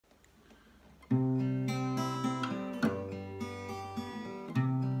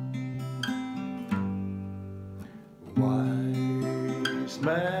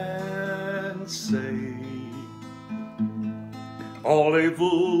men say only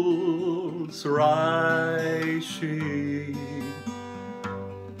fools rising,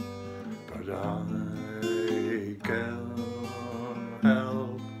 but I can't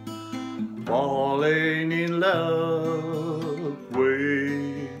help falling in love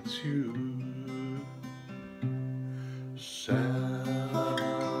with you.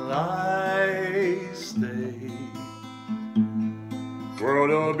 Shall I stay?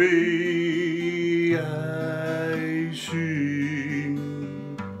 Will be ashamed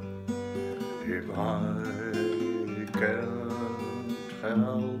if I can't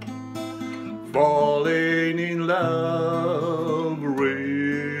help falling in love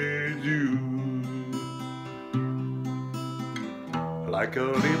with you? Like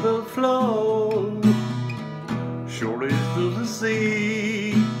a river flows surely to the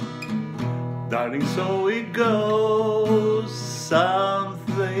sea, darling, so it goes.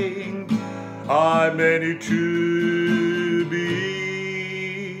 Something I meant it to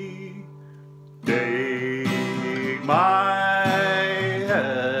be. Take my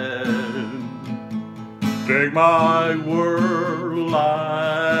hand, take my world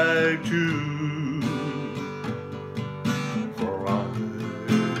like you, for I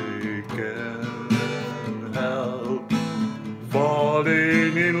can't help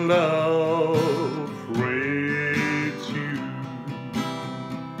falling in love with you.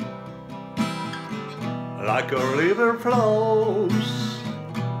 Like a river flows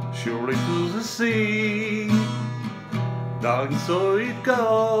surely to the sea, darling, so it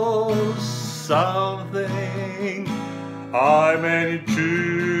goes. Something I meant it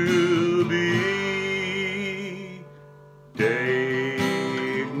to be.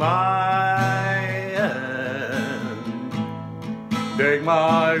 Take my hand, take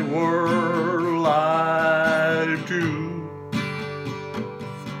my world like you,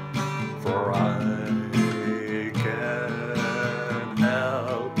 for I can't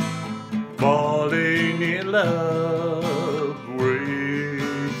help falling in love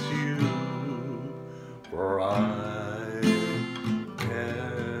with you, for I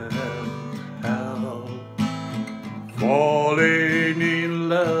can't help falling in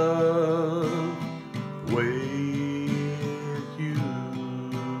love